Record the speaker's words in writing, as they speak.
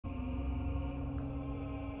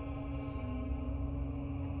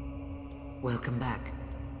Welcome back.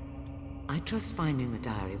 I trust finding the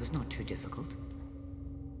diary was not too difficult.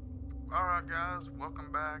 Alright guys,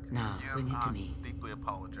 welcome back. Now, Again, bring it to I me. deeply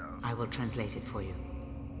apologize. I will translate it for you.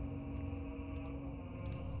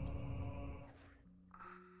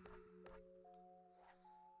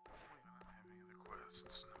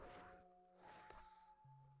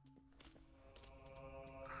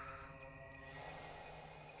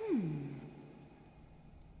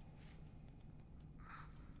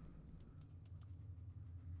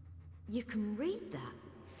 You can read that,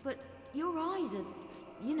 but your eyes are,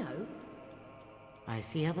 you know. I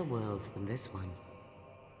see other worlds than this one.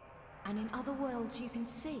 And in other worlds you can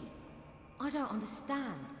see. I don't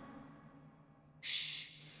understand. Shh.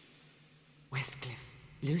 Westcliff.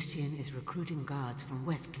 Lucian is recruiting guards from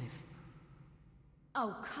Westcliff.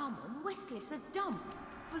 Oh, come on. Westcliff's a dump,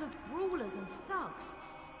 full of brawlers and thugs.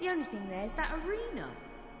 The only thing there is that arena.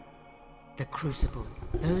 The Crucible.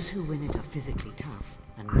 Those who win it are physically tough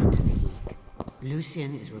and mentally weak.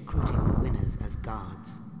 Lucian is recruiting the winners as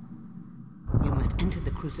guards. You must enter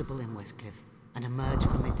the Crucible in Westcliff and emerge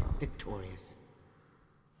from it victorious.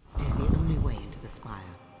 It is the only way into the Spire,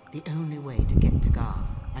 the only way to get to Garth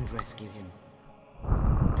and rescue him.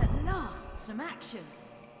 At last, some action.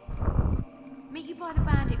 Meet you by the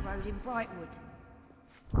Bandit Road in Brightwood.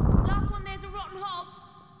 Last one, there's a rotten hop.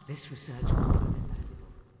 This research will prove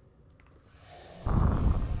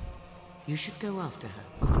invaluable. You should go after her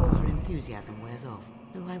before her enthusiasm wears off,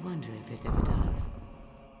 though I wonder if it ever does.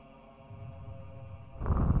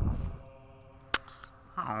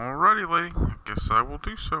 Alrighty, lady. I guess I will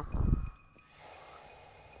do so.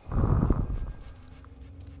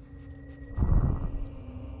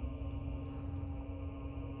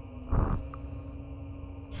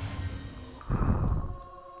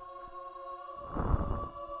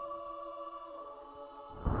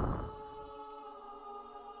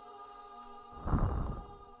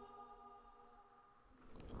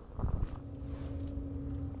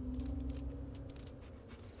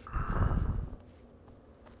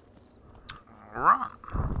 Alright.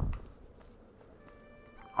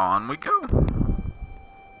 On we go.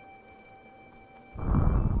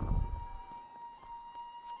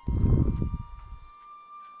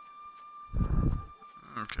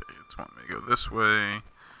 Okay, it's wanting me to go this way.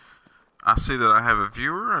 I see that I have a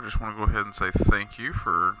viewer. I just want to go ahead and say thank you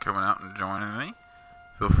for coming out and joining me.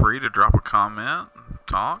 Feel free to drop a comment,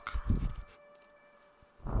 talk.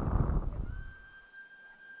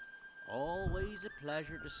 Always a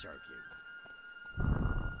pleasure to serve you.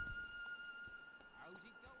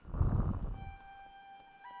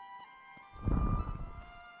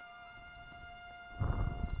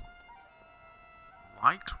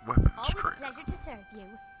 Light weapons Always a trader. pleasure to serve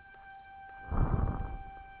you.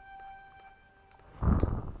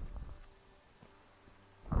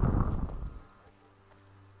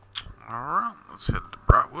 Alright, let's head to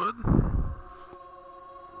Brightwood.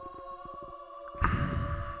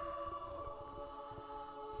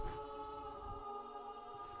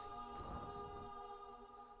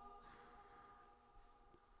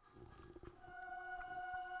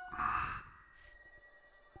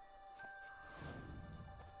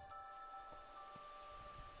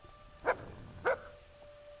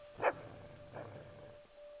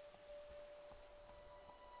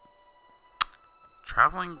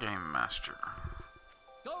 Traveling Game Master.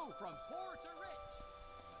 Go from poor to rich.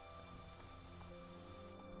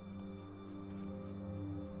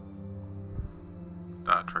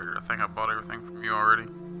 Dye trader. I think I bought everything from you already.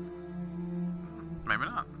 Maybe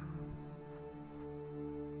not.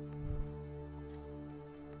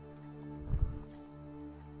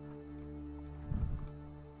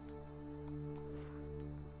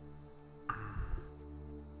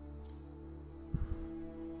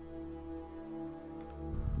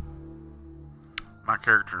 My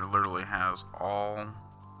character literally has all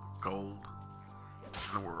gold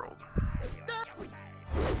in the world.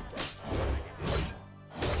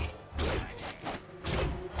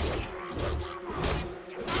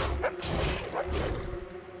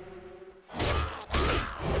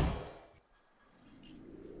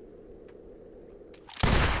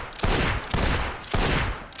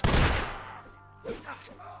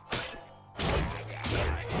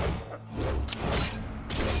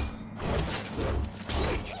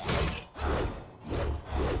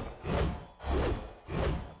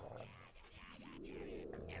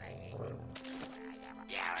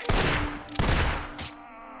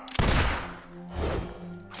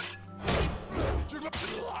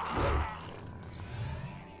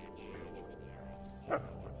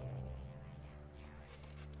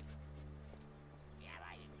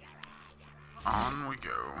 On we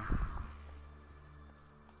go.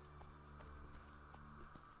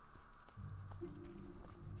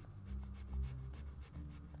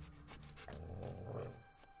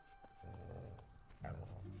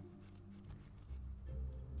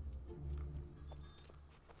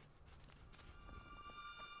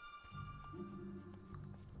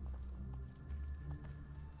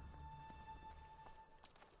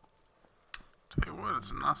 what,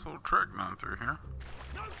 it's a nice little trek going through here.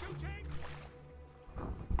 No shooting!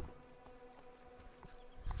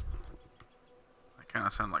 They kind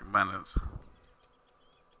of sound like bandits.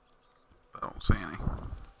 But I don't see any.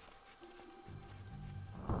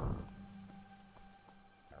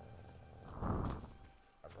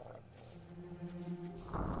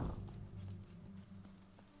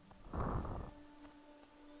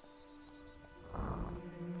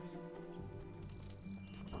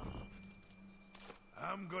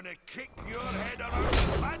 I'm gonna kick your head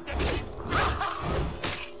around, bandit!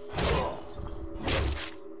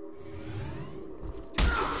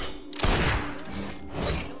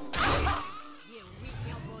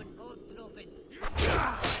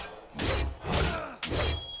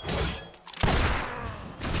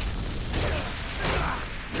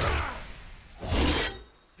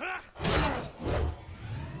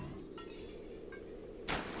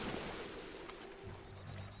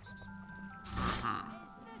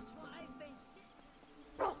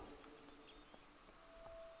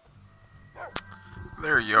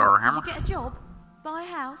 There you are, Hammer. Did you get a job? Buy a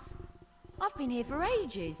house? I've been here for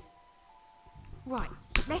ages. Right,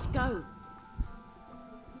 let's go.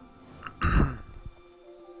 And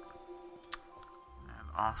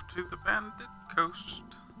off to the bandit coast.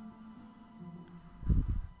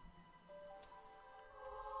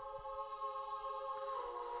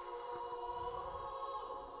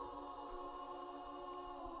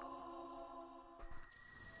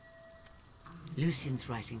 Lucian's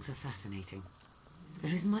writings are fascinating.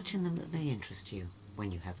 There is much in them that may interest you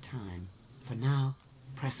when you have time. For now,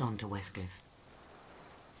 press on to Westcliff.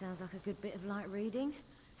 Sounds like a good bit of light reading.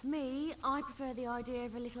 Me, I prefer the idea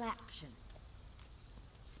of a little action.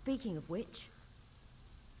 Speaking of which,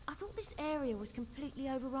 I thought this area was completely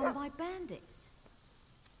overrun by bandits.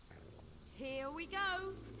 Here we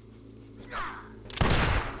go.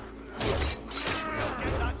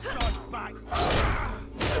 Get that sword back!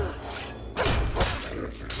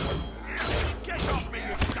 Get off me,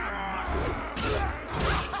 you damn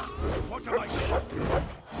mug! What am I saying?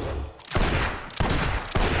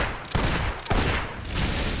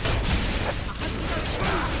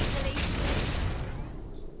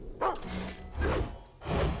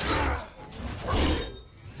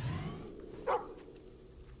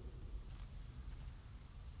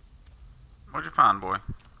 What'd you find, boy?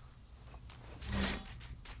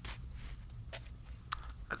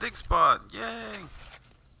 A dig spot, yay!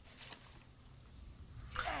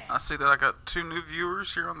 I see that I got 2 new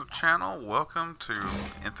viewers here on the channel. Welcome to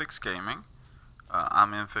Infix Gaming.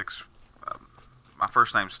 I'm Infix. My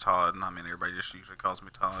first name's Todd, and I mean everybody just usually calls me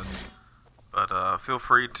Todd. But feel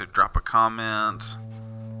free to drop a comment,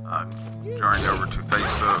 join over to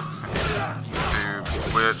Facebook, YouTube,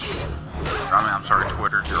 Twitch. I'm sorry,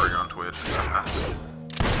 Twitter. You're already on Twitch.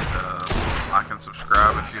 Like and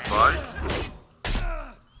subscribe if you'd like.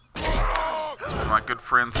 As my good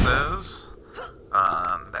friend says,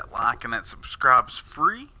 that like and that subscribe's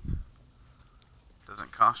free.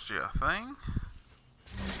 Doesn't cost you a thing.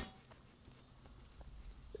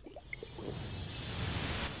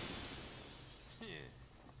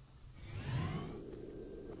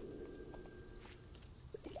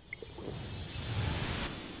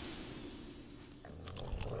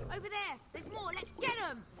 Over there, there's more. Let's get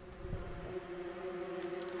them.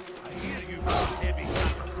 I hear you, heavy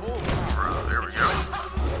sack of gold. Alright, there we go.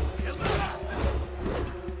 Kill them.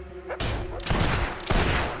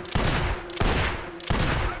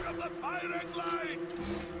 Bring up the firing line!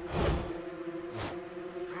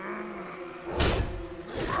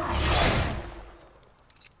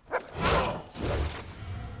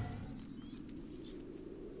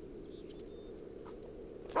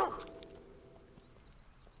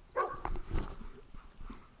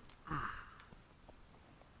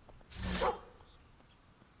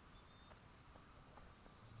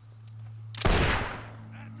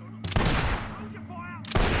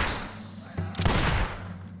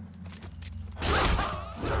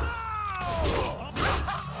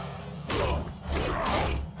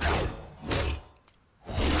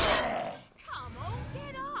 Come on,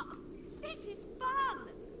 get up. This is fun.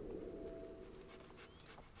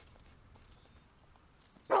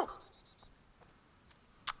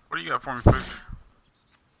 What do you got for me, Pooch?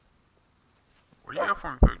 What do you got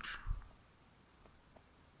for me, Pooch?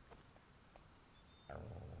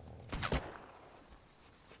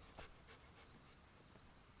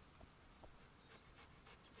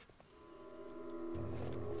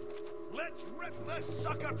 Let's rip this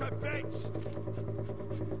sucker to bits!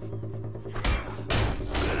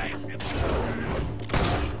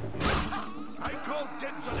 I call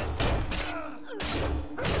dibs on this.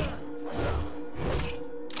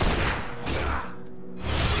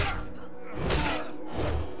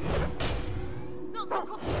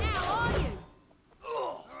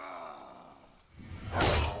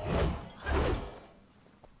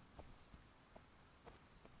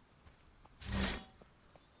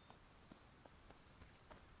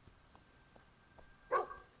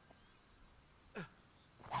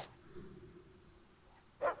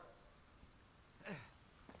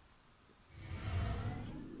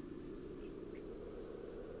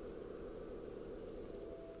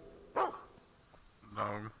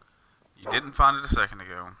 You didn't find it a second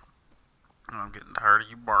ago. I'm getting tired of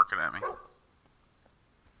you barking at me.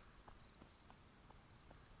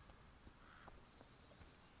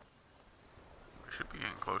 We should be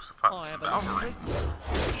getting close to fighting some Valkyries.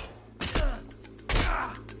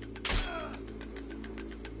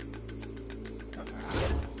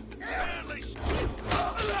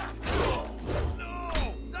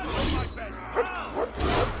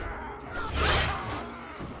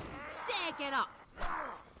 Dare get up!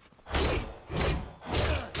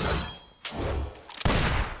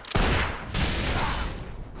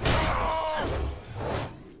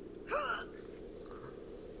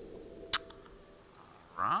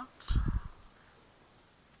 Right.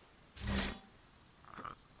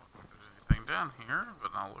 Doesn't look like there's anything down here,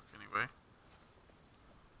 but I'll look anyway.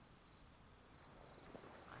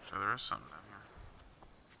 Actually, there is something down here.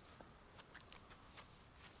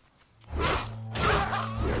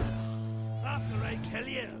 After I kill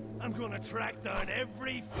you, I'm gonna track down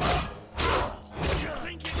every You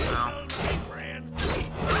think you can kill me, friend? There's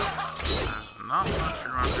not much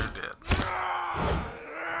you're gonna do dead.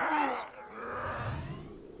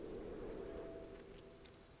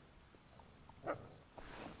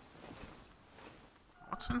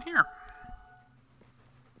 What's in here?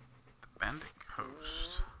 The Bandit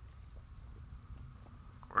Coast.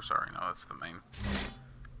 Of course, I already know that's the main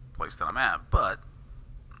place that I'm at, but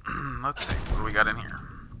let's see. What do we got in here?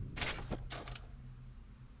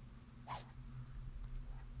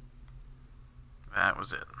 That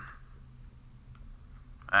was it.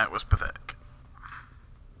 That was pathetic.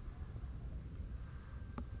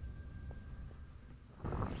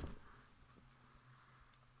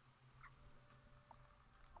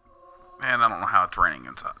 And I don't know how it's raining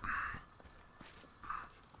inside.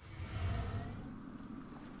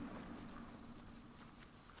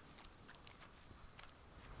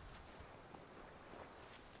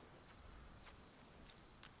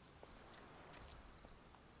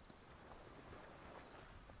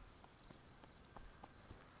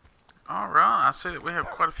 Alright, I see that we have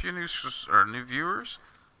quite a few new viewers.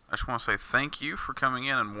 I just want to say thank you for coming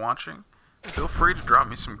in and watching. Feel free to drop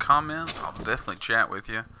me some comments. I'll definitely chat with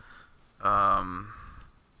you. I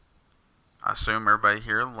assume everybody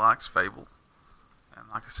here likes Fable. And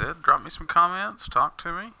like I said, drop me some comments, talk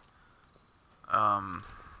to me.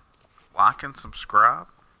 Like and subscribe.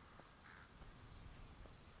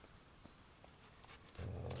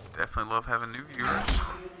 Definitely love having new viewers.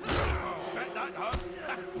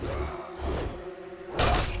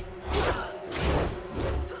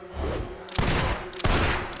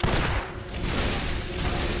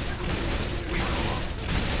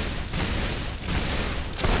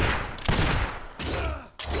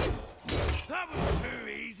 That was too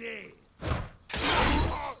easy.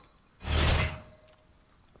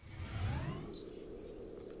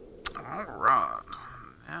 Alright.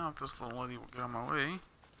 Now if this little lady will get on my way.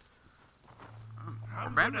 More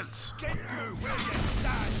bandits. Get you where you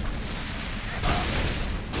stand.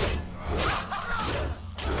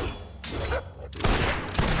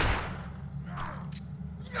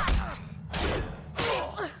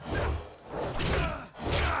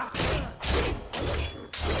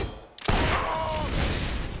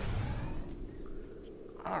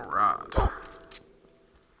 Alright.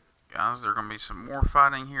 Guys, there's going to be some more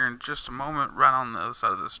fighting here in just a moment, right on the other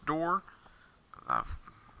side of this door. Because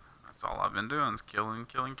that's all I've been doing is killing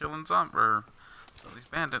some of these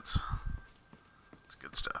bandits. It's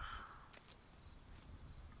good stuff.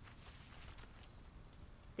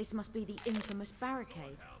 This must be the infamous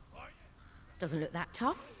barricade. Doesn't look that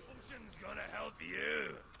tough. Potion's gonna help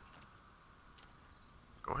you.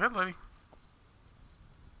 Go ahead, lady.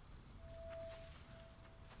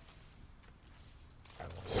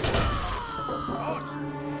 Boss,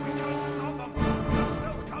 we can't stop them. They're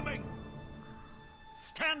still coming.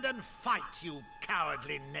 Stand and fight, you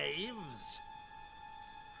cowardly knaves!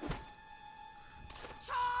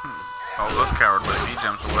 Oh, this coward lady, he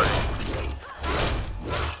jumps away.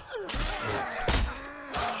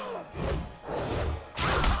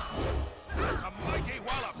 That's a mighty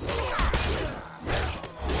wallop.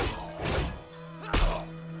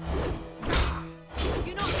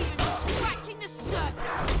 You're not even scratching the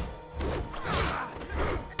surface.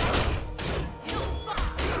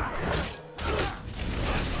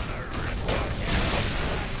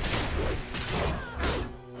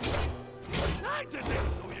 I didn't even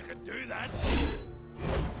know you could do that.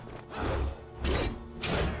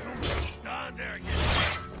 Don't stand there and get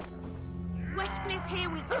Westcliff, here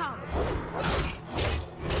we come.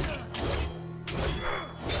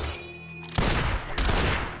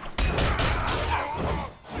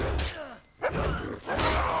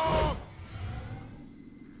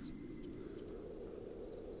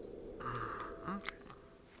 Okay.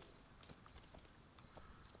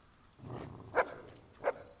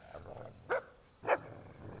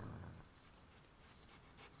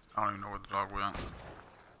 I don't even know where the dog went.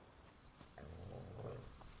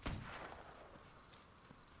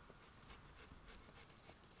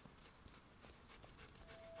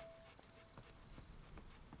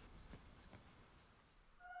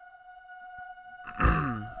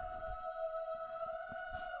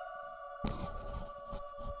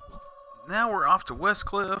 Now we're off to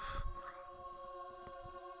Westcliff.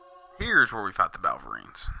 Here's where we fight the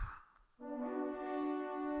Balverines.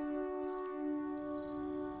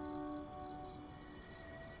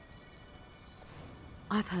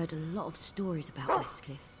 I've heard a lot of stories about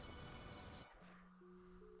Westcliff.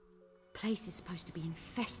 Place is supposed to be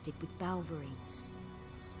infested with Balverines.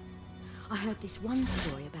 I heard this one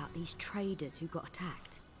story about these traders who got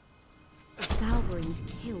attacked. Balverines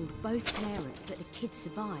killed both parents, but the kids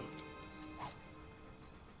survived.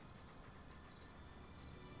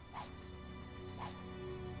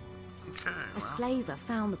 Okay, A slaver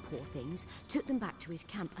found the poor things, took them back to his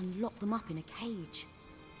camp and locked them up in a cage.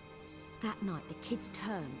 That night the kids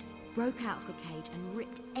turned, broke out of the cage and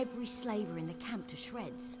ripped every slaver in the camp to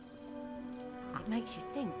shreds. It makes you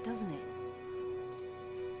think, doesn't it?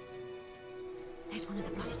 There's one of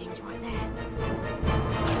the bloody things right there.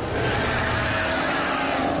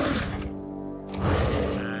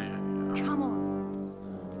 Come on.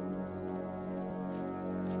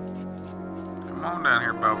 Come on down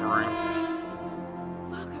here, Balverine.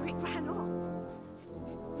 Bugger, it ran off.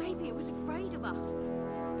 Maybe it was afraid of us.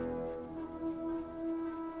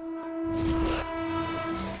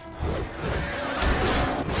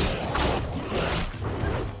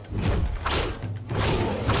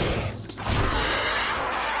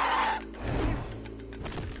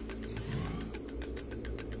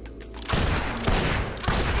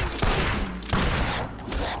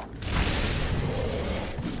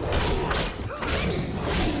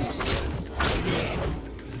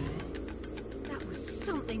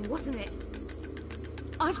 Wasn't it?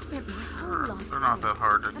 I've spent my whole life. They're not that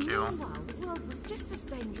hard to and kill. Meanwhile, the world was just as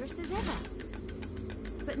dangerous as ever.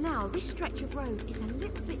 But now this stretch of road is a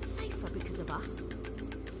little bit safer because of us.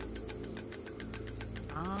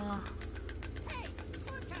 Hey,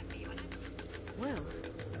 look at me when I... Well,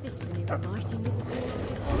 this is an inviting little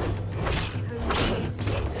forest.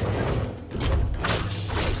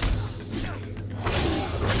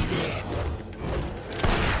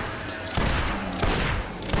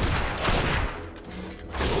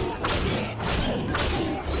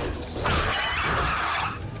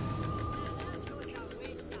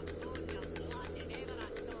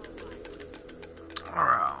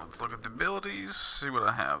 See what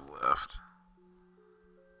I have left.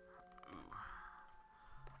 Ooh.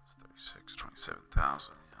 It's 36,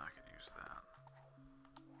 27,000. Yeah, I could use that.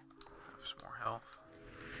 Have some more health.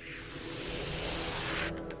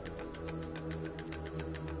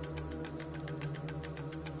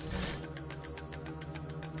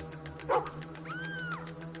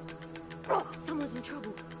 Someone's in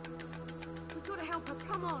trouble. We've got to help her.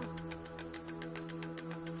 Come on.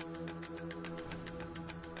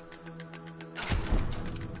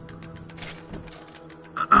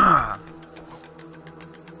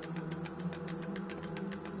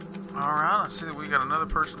 Alright, I see that we got another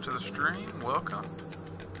person to the stream. Welcome.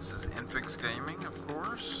 This is Infix Gaming, of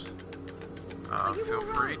course. Feel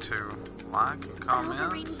free to like and comment.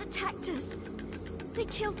 Balverines attacked us. They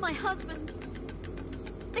killed my husband.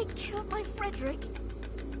 They killed my Frederick.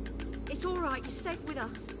 It's all right. You're safe with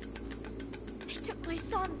us. They took my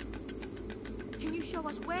son. Can you show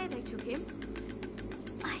us where they took him?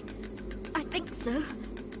 I think so.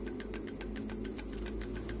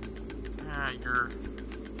 You're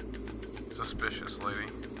suspicious, lady.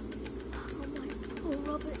 Oh, my poor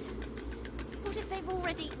Robert. What if they've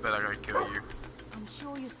already... Bet I gotta kill you. I'm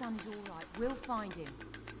sure your son's all right. We'll find him.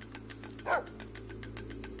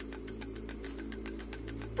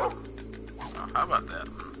 Oh, how about that?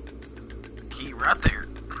 Key right there.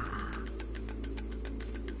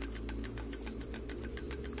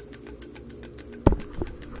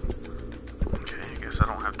 Okay, I guess I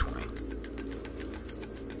don't have 20.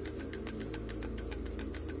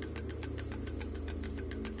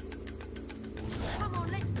 Come on,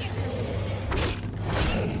 let's get it.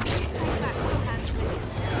 Stay back, we'll handle this.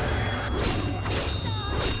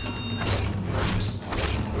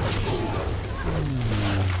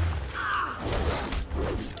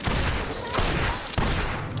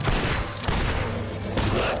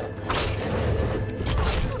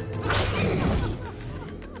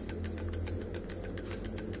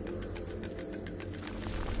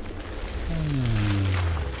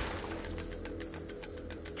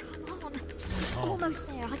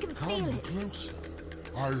 feel Come it. closer.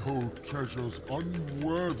 I hold treasures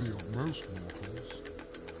unworthy of most mortals.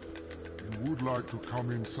 You would like to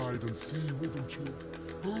come inside and see, wouldn't you?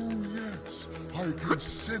 Oh yes, I can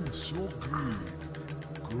sense your greed.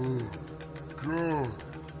 Good, good.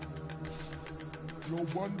 You're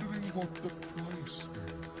wondering what the price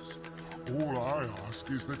is. All I ask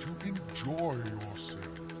is that you enjoy yourself.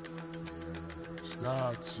 Yes,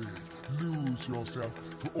 that's it. Lose yourself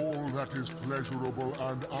to all that is pleasurable,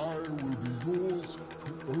 and I will be yours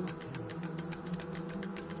to open.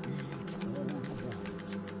 Eat all you want,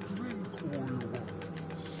 drink all you want,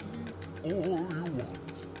 sleep all you want.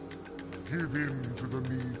 Give in to the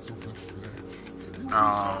needs of the flesh. You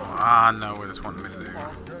I know what it's wanting me to do.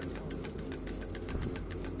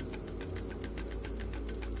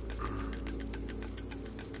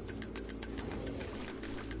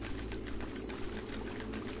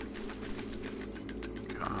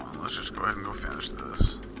 Let's just go ahead and go finish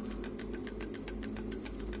this.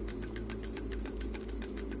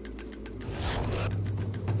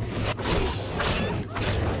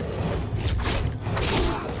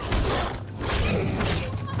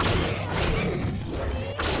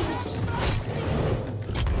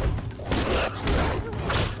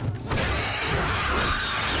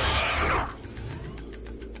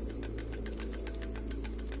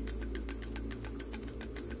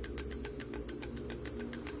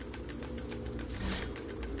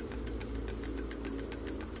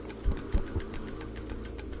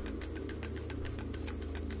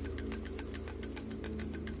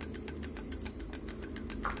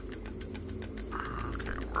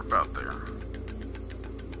 About there.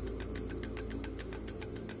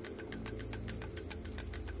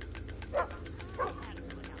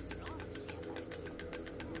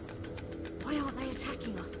 Why aren't they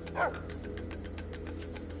attacking us?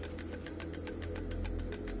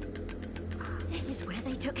 This is where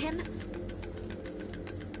they took him.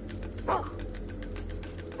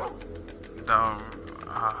 No,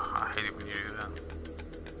 I hate it when you do that.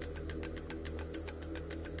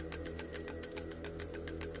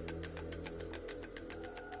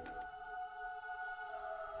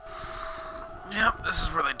 Yep, this is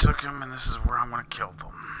where they took him, and this is where I'm going to kill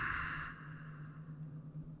them.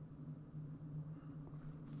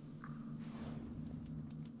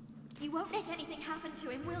 You won't let anything happen to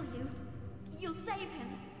him, will you? You'll save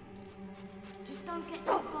him. Just don't get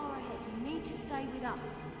too far ahead. You need to stay with us.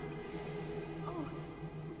 Oh,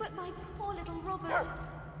 but my poor little Robert.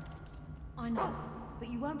 I know, but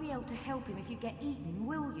you won't be able to help him if you get eaten,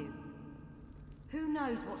 will you? Who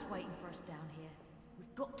knows what's waiting for us down here?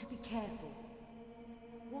 We've got to be careful.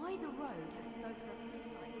 Why the road has to go through a place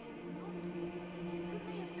like this is beyond me. Could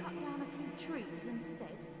they have cut down a few trees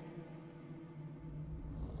instead?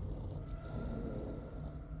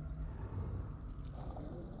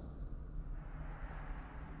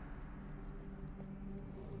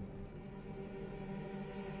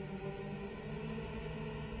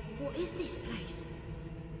 What is this place?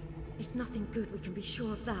 It's nothing good, we can be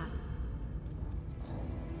sure of that.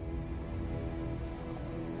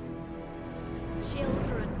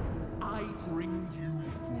 Children, I bring you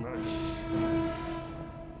flesh.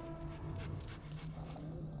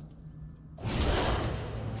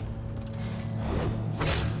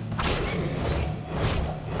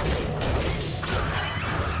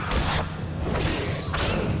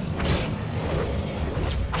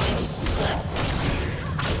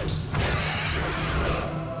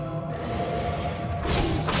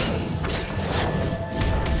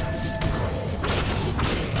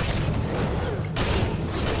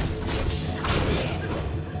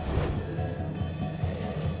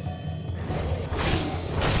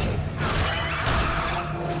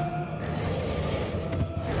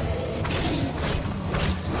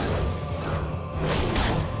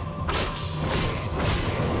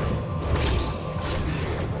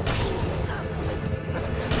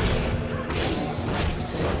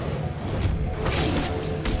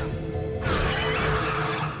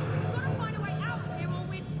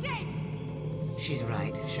 She's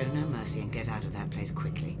right. Show no mercy and get out of that place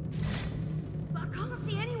quickly. But I can't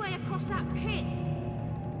see any way across that pit.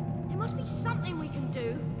 There must be something we can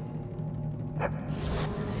do.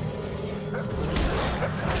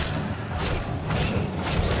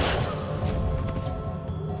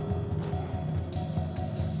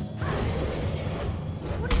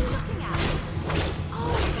 What are you looking at?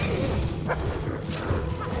 Oh, I see.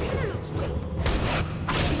 That pillar looks weak.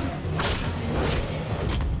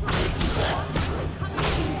 Come in.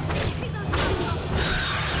 Take those guns off.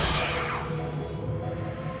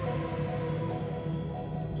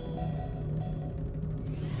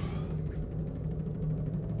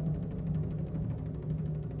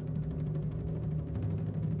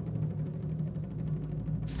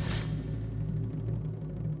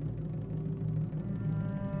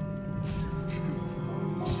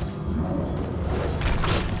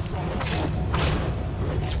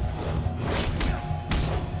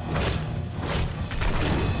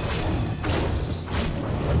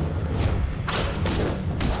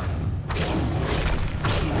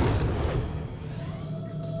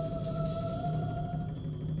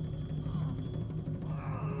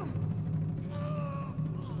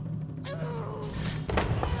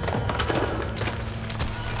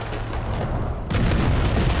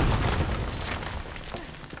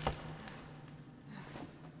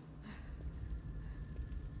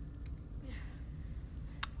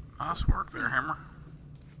 Nice work there, Hammer.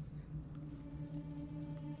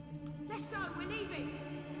 Let's go, we're leaving.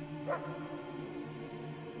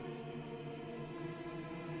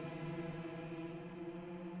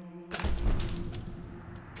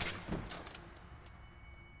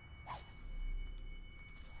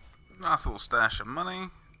 Nice little stash of money.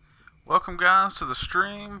 Welcome, guys, to the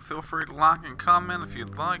stream. Feel free to like and comment if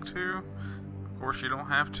you'd like to. Of course, you don't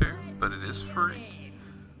have to, but it is free.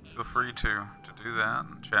 Feel free to do that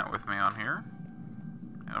and chat with me on here.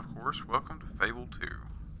 And of course, welcome to Fable 2.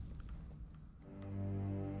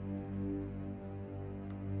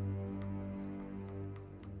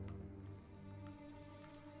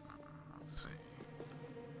 Let's see.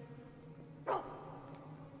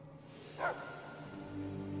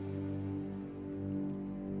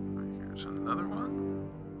 Here's another one.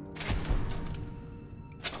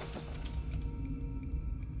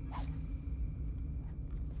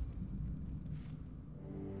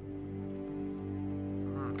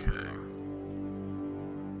 Okay.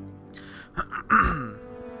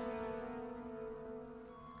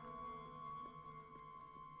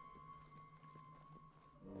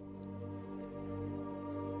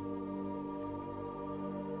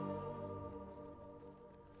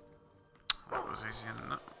 That was easy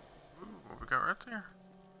enough. Ooh, what we got right there?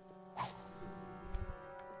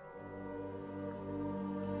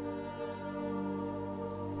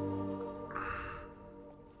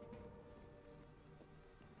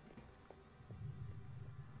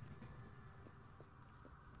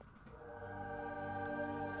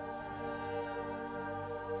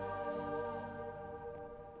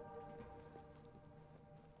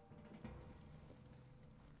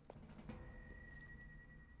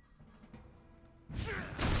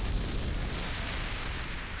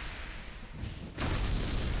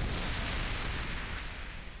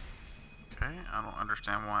 Okay, I don't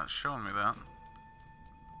understand why it's showing me that.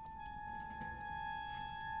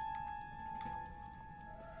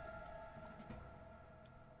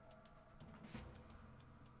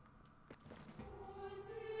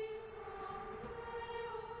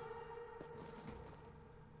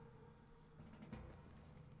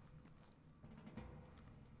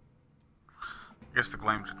 I guess the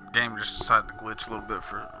game just decided to glitch a little bit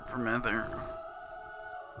for a minute there.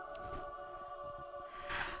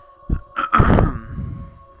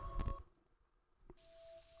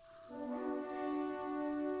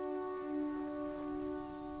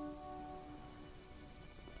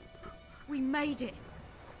 We made it.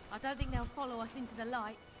 I don't think they'll follow us into the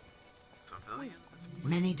light. Civilians.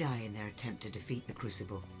 Many die in their attempt to defeat the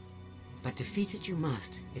Crucible. But defeat it you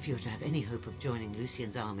must if you're to have any hope of joining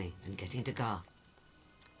Lucian's army and getting to Garth.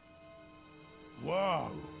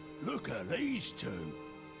 Whoa, look at these two.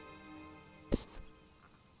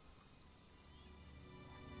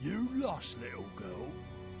 You lost, little girl?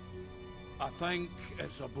 I think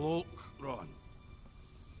it's a bloke, Ron.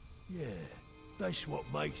 Yeah, that's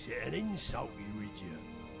what makes it an insult, you idiot.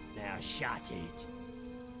 Now shut it.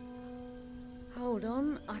 Hold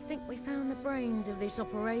on, I think we found the brains of this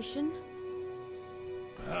operation.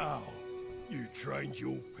 How? You trained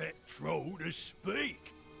your pet troll to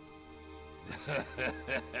speak? Let's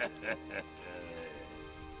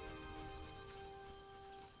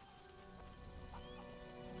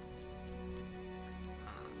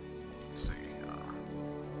see.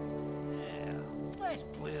 Yeah, let's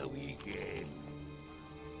play a wee game.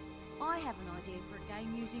 I have an idea for a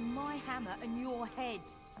game using my hammer and your head.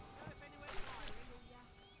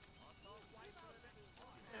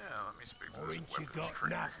 Yeah, let me speak to Or this ain't you weapons got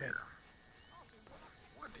trainer nothing? here.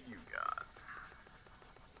 What do you got?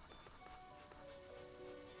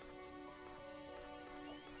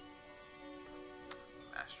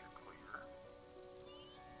 Master Cleaver.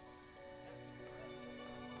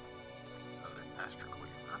 Another Master Cleaver.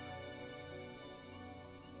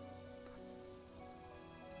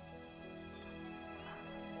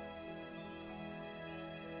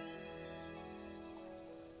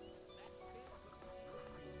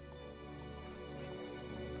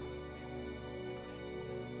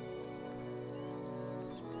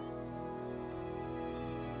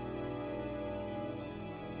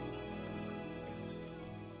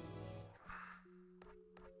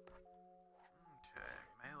 Okay,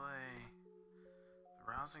 melee.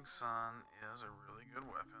 The Rising Sun is a really good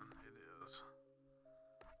weapon. It is.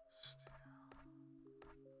 Still.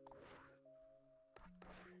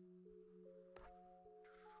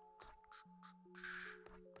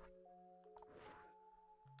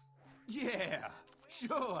 Yeah,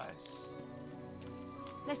 sure.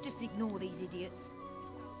 Let's just ignore these idiots.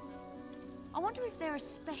 I wonder if there are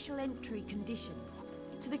special entry conditions.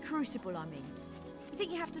 To the Crucible, I mean. You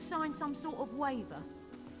think you have to sign some sort of waiver?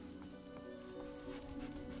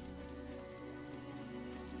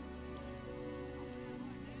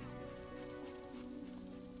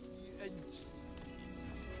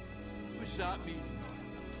 sharp me.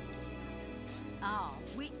 Ah,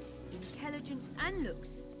 wit, intelligence, and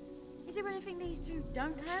looks. Is there anything these two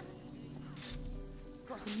don't have?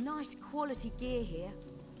 Got some nice quality gear here.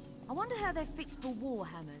 I wonder how they're fixed for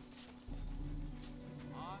warhammers.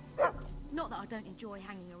 Not that I don't enjoy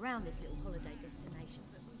hanging around this little holiday destination,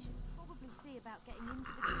 but we should probably see about getting into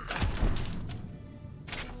the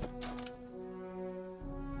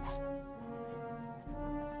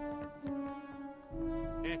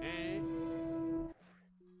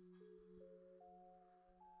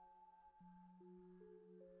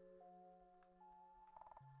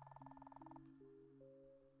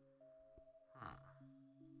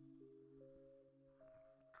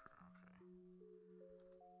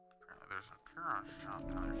There's a Huron shop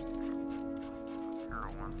down there.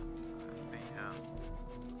 Heroin. Let's see, there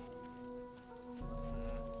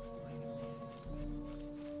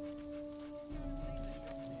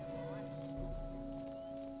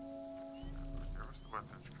was the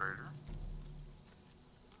weapons trader.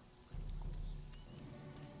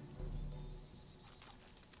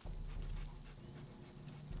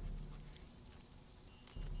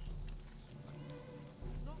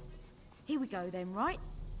 Here we go then, right?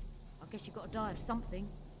 I guess you've got to die of something.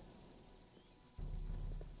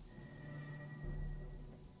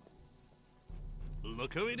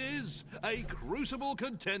 Look who it is! A crucible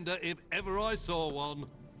contender if ever I saw one.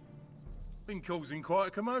 Been causing quite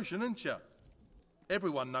a commotion, ain't you?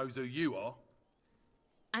 Everyone knows who you are.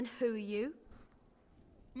 And who are you?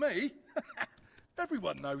 Me?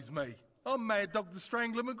 Everyone knows me. I'm Mad Dog the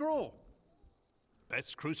Strangler McGraw.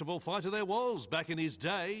 Best crucible fighter there was back in his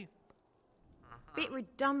day. Bit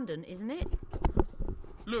redundant, isn't it?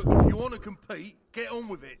 Look, if you want to compete, get on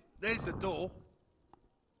with it. There's the door.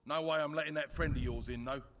 No way I'm letting that friend of yours in,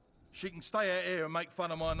 though. She can stay out here and make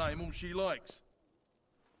fun of my name all she likes.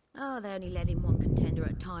 Oh, they only let in one contender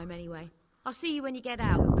at a time anyway. I'll see you when you get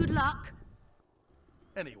out. Good luck.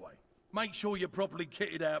 Anyway, make sure you're properly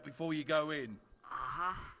kitted out before you go in.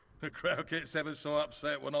 The crowd gets ever so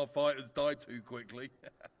upset when our fighters die too quickly.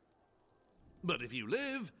 But if you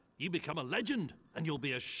live, you become a legend, and you'll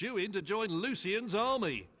be a shoo-in to join Lucian's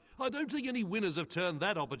army. I don't think any winners have turned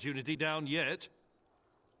that opportunity down yet.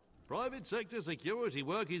 Private sector security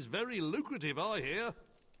work is very lucrative, I hear.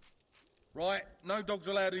 Right, no dogs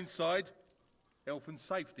allowed inside. Health and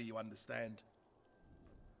safety, you understand.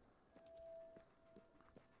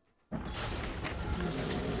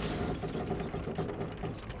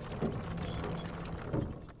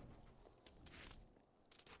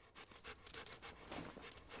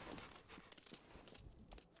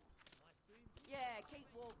 Yeah, keep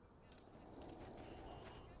walking.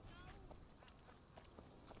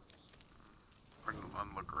 We're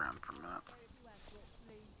gonna look around for a minute.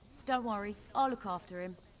 Don't worry, I'll look after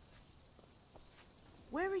him.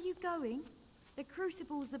 Where are you going? The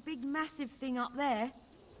crucible's the big massive thing up there.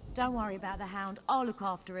 Don't worry about the hound, I'll look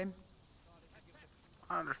after him.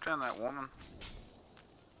 I understand that, woman.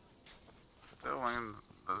 Still,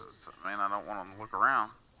 does it mean I don't want to look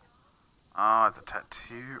around? Oh, it's a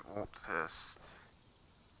tattoo artist.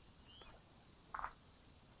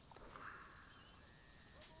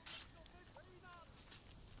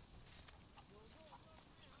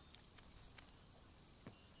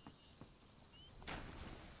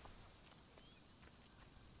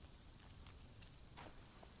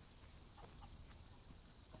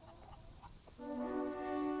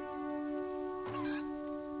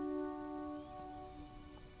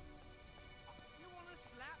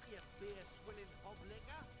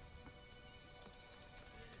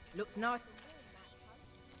 Looks nice and